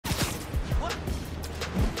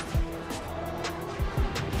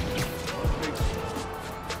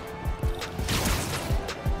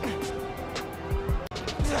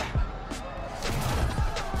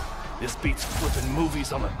beats flipping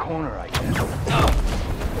movies on the corner, I guess.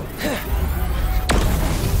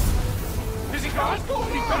 Is he gone? Is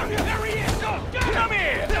he gone? There he is! Come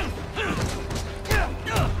here!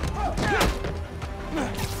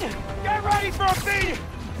 Get ready for a beating!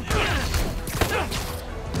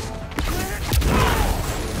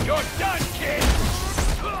 You're done, kid!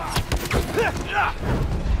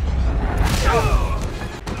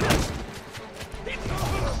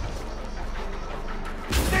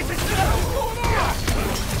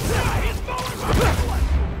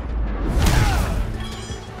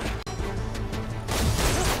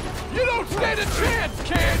 You don't stand a chance,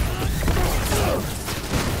 kid!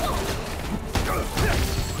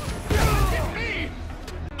 Hit me!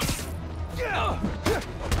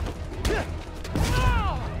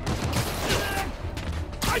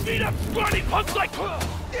 I beat up squatty punks like...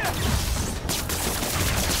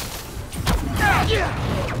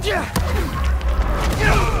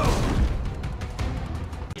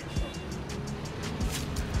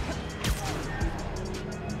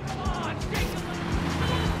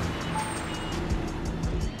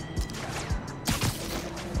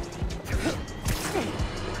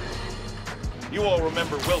 You all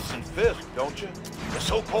remember Wilson Fisk, don't you? The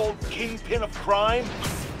so-called kingpin of crime?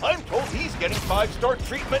 I'm told he's getting 5-star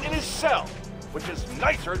treatment in his cell, which is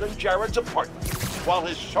nicer than Jared's apartment, while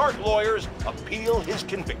his shark lawyers appeal his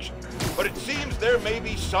conviction. But it seems there may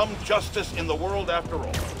be some justice in the world after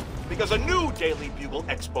all, because a new Daily Bugle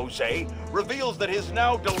expose reveals that his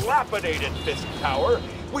now dilapidated Fisk Tower,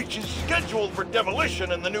 which is scheduled for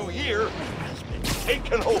demolition in the new year, has been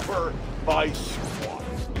taken over by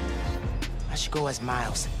squatters. I should go as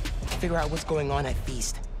Miles. Figure out what's going on at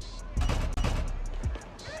Feast.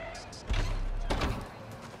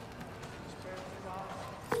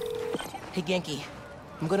 Hey, Genki.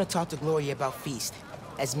 I'm gonna talk to Gloria about Feast.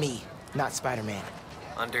 As me, not Spider-Man.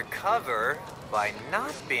 Undercover by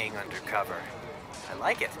not being undercover. I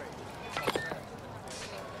like it.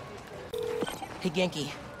 Hey,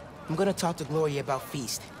 Genki. I'm gonna talk to Gloria about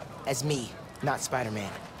Feast. As me, not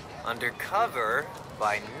Spider-Man. Undercover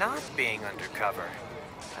by not being undercover.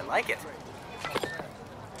 I like it.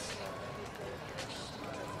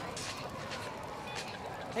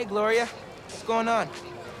 Hey, Gloria. What's going on?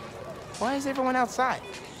 Why is everyone outside?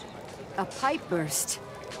 A pipe burst.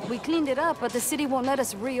 We cleaned it up, but the city won't let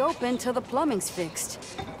us reopen till the plumbing's fixed.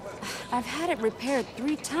 I've had it repaired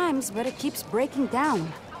 3 times, but it keeps breaking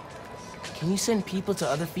down. Can you send people to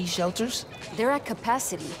other Feast shelters? They're at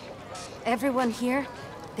capacity. Everyone here,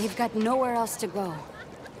 they've got nowhere else to go.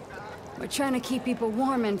 We're trying to keep people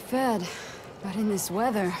warm and fed, but in this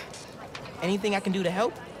weather... Anything I can do to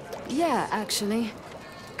help? Yeah, actually.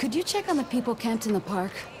 Could you check on the people camped in the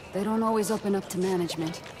park? They don't always open up to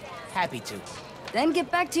management. Happy to. Then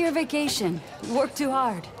get back to your vacation. You work too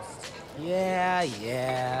hard.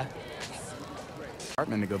 Yeah.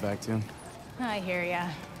 Apartment to go back to. I hear ya.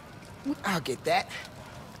 I'll get that.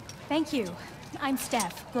 Thank you. I'm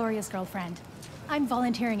Steph, Gloria's girlfriend. I'm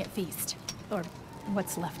volunteering at Feast. Or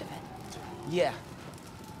what's left of it. Yeah.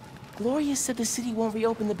 Gloria said the city won't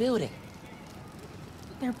reopen the building.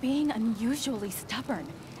 They're being unusually stubborn.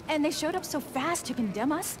 And they showed up so fast to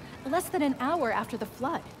condemn us, less than an hour after the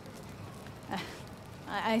flood.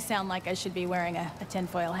 I sound like I should be wearing a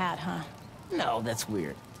tinfoil hat, huh? No, that's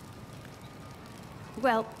weird.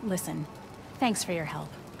 Well, listen. Thanks for your help.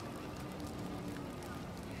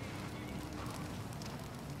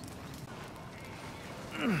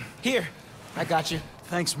 Here, I got you.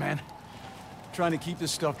 Thanks, man. Trying to keep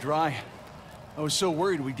this stuff dry. I was so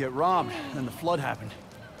worried we'd get robbed, then the flood happened.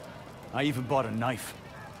 I even bought a knife.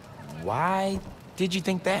 Why did you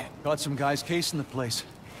think that? Got some guys casing the place.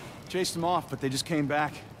 Chased them off, but they just came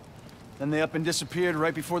back. Then they up and disappeared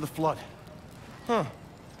right before the flood. Huh.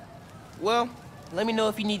 Well, let me know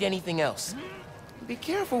if you need anything else. Be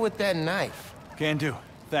careful with that knife. Can do.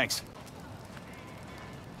 Thanks.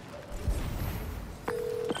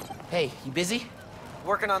 Hey, you busy?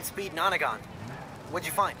 Working on Speed Nonagon. What'd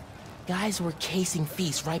you find? Guys were casing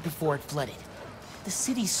Feast right before it flooded. The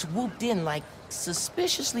city swooped in like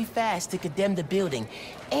suspiciously fast to condemn the building,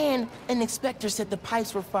 and an inspector said the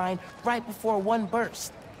pipes were fine right before one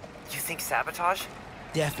burst. You think sabotage?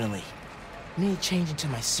 Definitely. Need to change into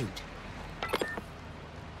my suit.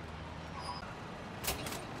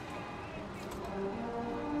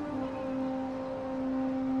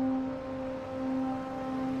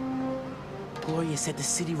 Gloria said the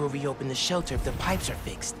city will reopen the shelter if the pipes are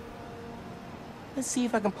fixed. Let's see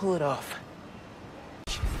if I can pull it off.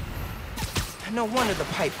 No wonder the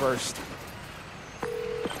pipe burst.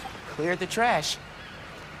 Cleared the trash.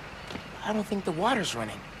 I don't think the water's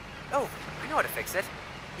running. Oh, I know how to fix it.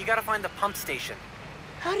 You gotta find the pump station.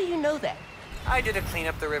 How do you know that? I did a Clean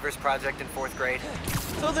Up the Rivers project in 4th grade.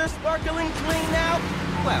 So they're sparkling clean now?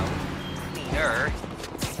 Well, cleaner.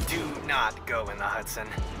 Do not go in the Hudson.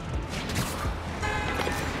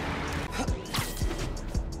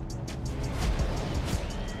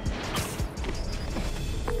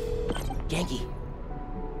 Genki.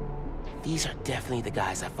 These are definitely the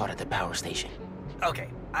guys I fought at the power station. Okay,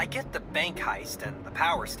 I get the bank heist and the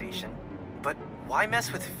power station, but why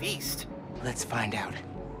mess with Feast? Let's find out.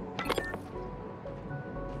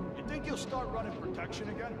 You think you'll start running protection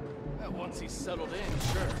again? Once he's settled in,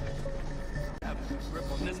 sure. Have a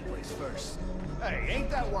grip on this place first. Hey, ain't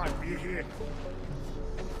that why we're here?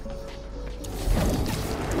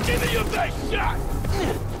 Give me your best shot!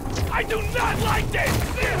 I do not like this!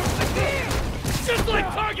 Just like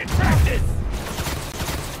target practice!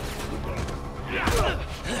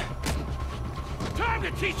 Time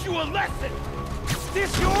to teach you a lesson!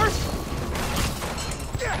 This yours?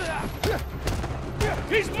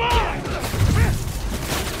 He's mine!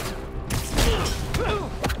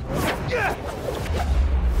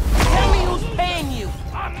 Tell me who's paying you!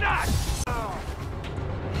 I'm not!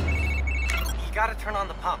 You gotta turn on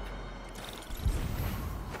the pump.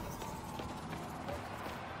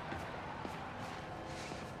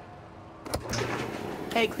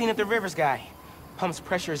 Hey, Clean Up the Rivers guy. Pump's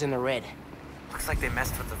pressure is in the red. Looks like they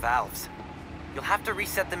messed with the valves. You'll have to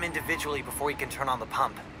reset them individually before you can turn on the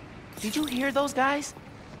pump. Did you hear those guys?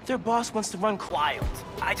 Their boss wants to run Wild.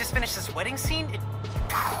 I just finished this wedding scene.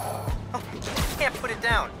 Can't put it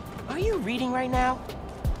down. Are you reading right now?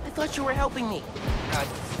 I thought you were helping me.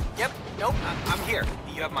 Yep, nope, I'm here.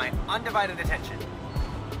 You have my undivided attention.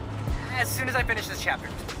 As soon as I finish this chapter,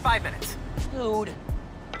 5 minutes. Dude.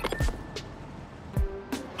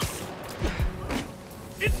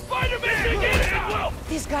 It's Spider-Man again! Well,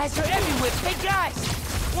 These guys are everywhere. Hey, guys!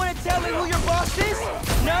 Wanna tell me who your boss is?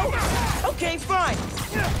 No? Okay, fine.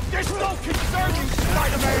 there's no concern, you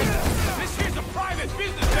Spider-Man! This here's a private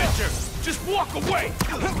business venture! Just walk away!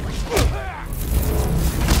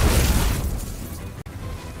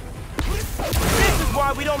 This is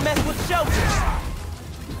why we don't mess with shelters.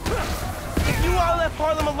 If you all left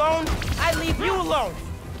Harlem alone, I'd leave you alone.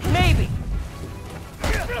 Maybe.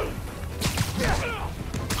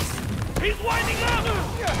 He's winding up!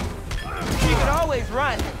 You can always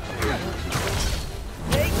run.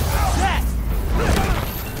 Take that!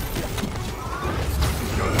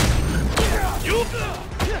 You...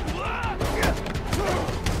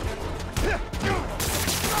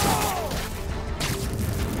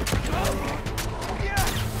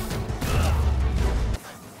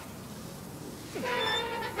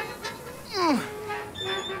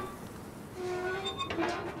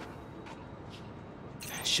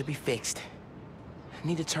 Should be fixed.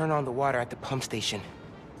 Need to turn on the water at the pump station.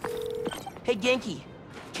 Hey, Genki,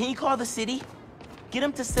 can you call the city? Get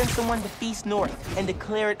them to send someone to Feast North and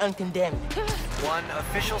declare it uncondemned. One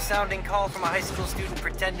official sounding call from a high school student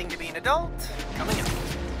pretending to be an adult. Coming in.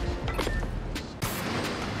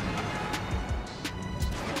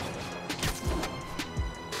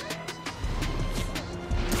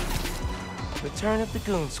 Return of the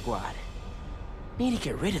Goon Squad. Need to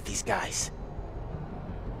get rid of these guys.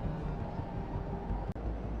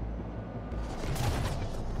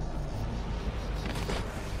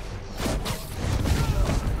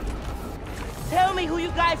 Tell me who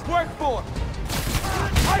you guys work for!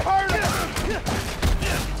 I heard him!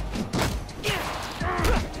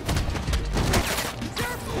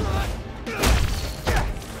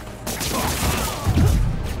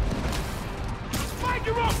 Find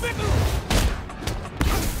your own pickle!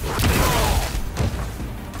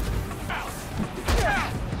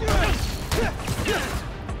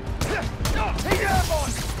 Take it out,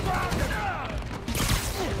 boys!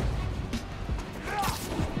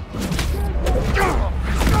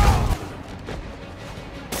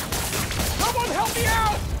 Someone help me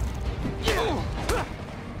out!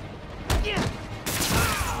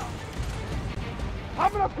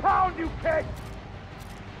 I'm gonna pound you, kid!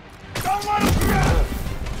 Don't let him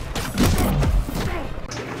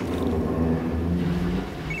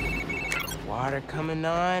Water coming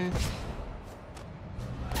on.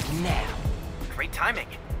 Now. Great timing.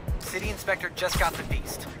 City Inspector just got the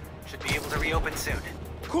Feast. Should be able to reopen soon.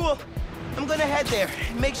 Cool. I'm gonna head there.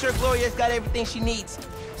 Make sure Gloria's got everything she needs.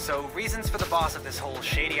 So, reasons for the boss of this whole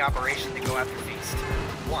shady operation to go after Feast.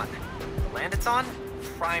 1. The land it's on?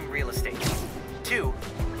 Prime real estate. 2.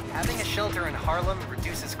 Having a shelter in Harlem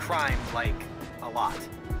reduces crime, like, a lot.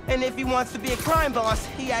 And if he wants to be a crime boss,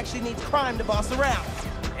 he actually needs crime to boss around.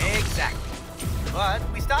 Exactly. But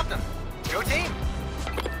we stopped him. Go team!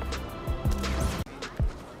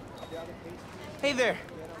 Hey there.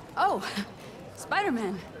 Oh,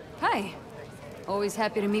 Spider-Man. Hi. Always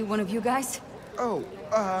happy to meet one of you guys. Oh,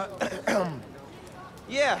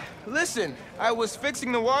 yeah, listen. I was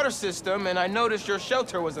fixing the water system and I noticed your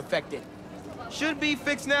shelter was affected. Should be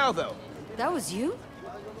fixed now, though. That was you?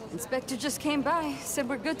 Inspector just came by, said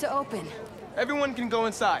we're good to open. Everyone can go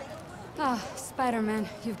inside. Ah, Spider-Man,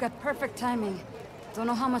 you've got perfect timing. Don't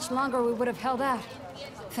know how much longer we would have held out.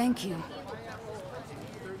 Thank you.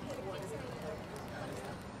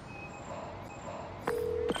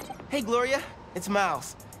 Hey, Gloria. It's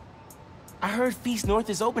Miles. I heard Feast North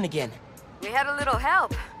is open again. We had a little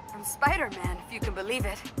help from Spider-Man, if you can believe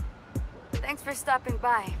it. Thanks for stopping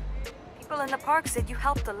by. People in the park said you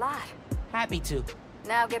helped a lot. Happy to.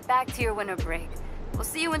 Now get back to your winter break. We'll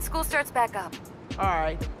see you when school starts back up. All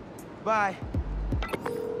right. Bye.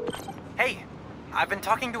 Hey, I've been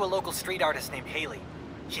talking to a local street artist named Haley.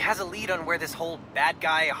 She has a lead on where this whole bad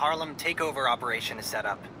guy Harlem takeover operation is set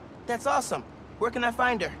up. That's awesome. Where can I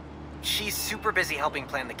find her? She's super busy helping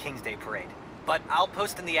plan the King's Day parade, but I'll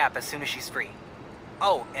post in the app as soon as she's free.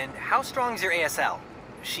 Oh, and how strong is your ASL?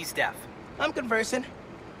 She's deaf. I'm conversing.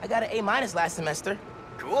 I got an A- last semester.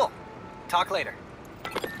 Cool. Talk later.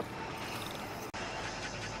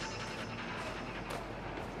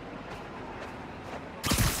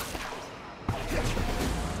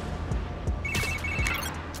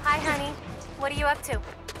 Hi, honey. What are you up to?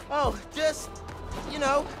 Oh, just, you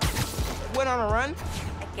know, went on a run.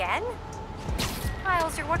 Again?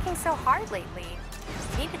 Miles, you're working so hard lately.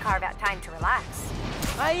 You need to carve out time to relax.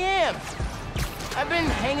 I am. I've been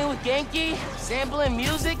hanging with Genki, sampling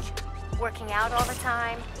music. Working out all the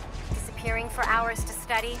time, disappearing for hours to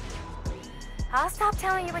study. I'll stop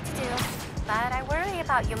telling you what to do, but I worry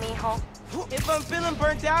about you, mijo. If I'm feeling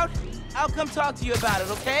burnt out, I'll come talk to you about it,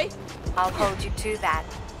 okay? I'll hold you to that.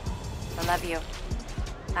 I love you.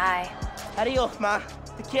 Bye. Adios, ma.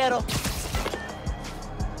 Te quiero.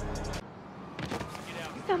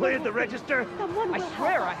 Cleared the register? I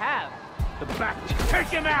swear I have. The back. Take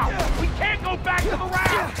him out! We can't go back to the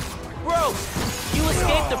round! Bro, you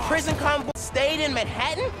escaped the prison convoy, stayed in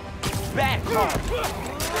Manhattan? Bad call.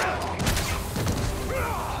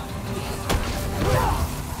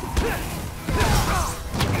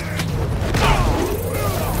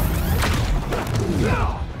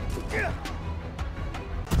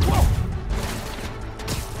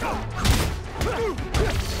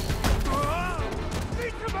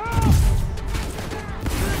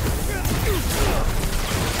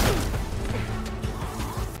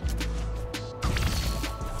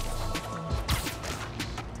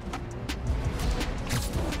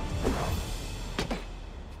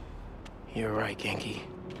 You're right, Genki.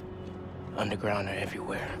 Underground are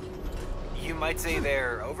everywhere. You might say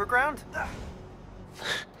they're overground?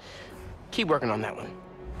 Keep working on that one.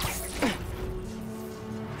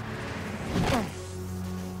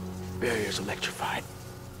 Barrier's electrified.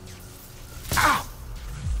 Ow!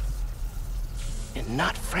 And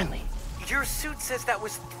not friendly. Your suit says that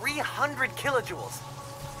was 300 kilojoules.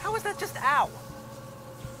 How is that just ow?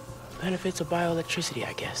 Benefits of bioelectricity,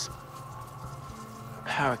 I guess.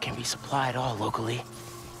 Power can be supplied all locally.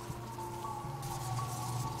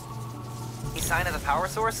 Any sign of the power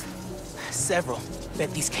source? Several.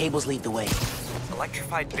 Bet these cables lead the way.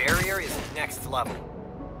 Electrified barrier is next level.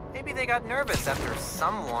 Maybe they got nervous after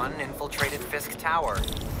someone infiltrated Fisk Tower.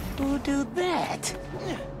 Who do that?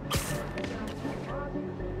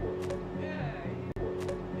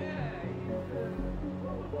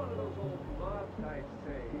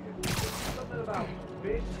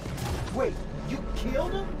 Wait, you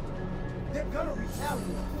killed him? They're gonna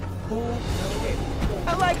retaliate.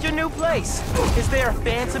 I like your new place. Is there a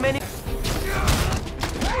phantom in it?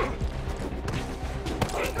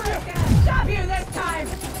 Stop you this time!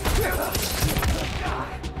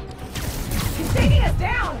 He's taking us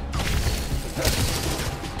down!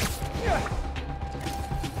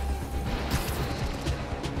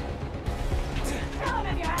 Kill him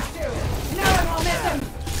if you have to! No one will miss him!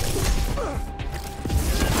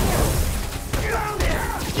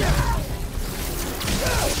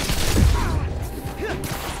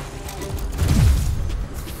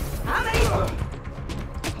 How many?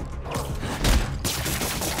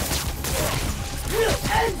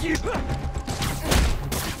 End you!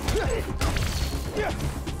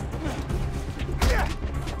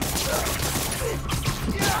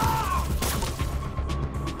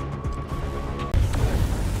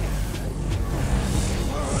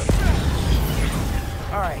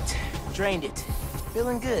 All right, drained it.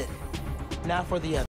 Feeling good. Now for the other.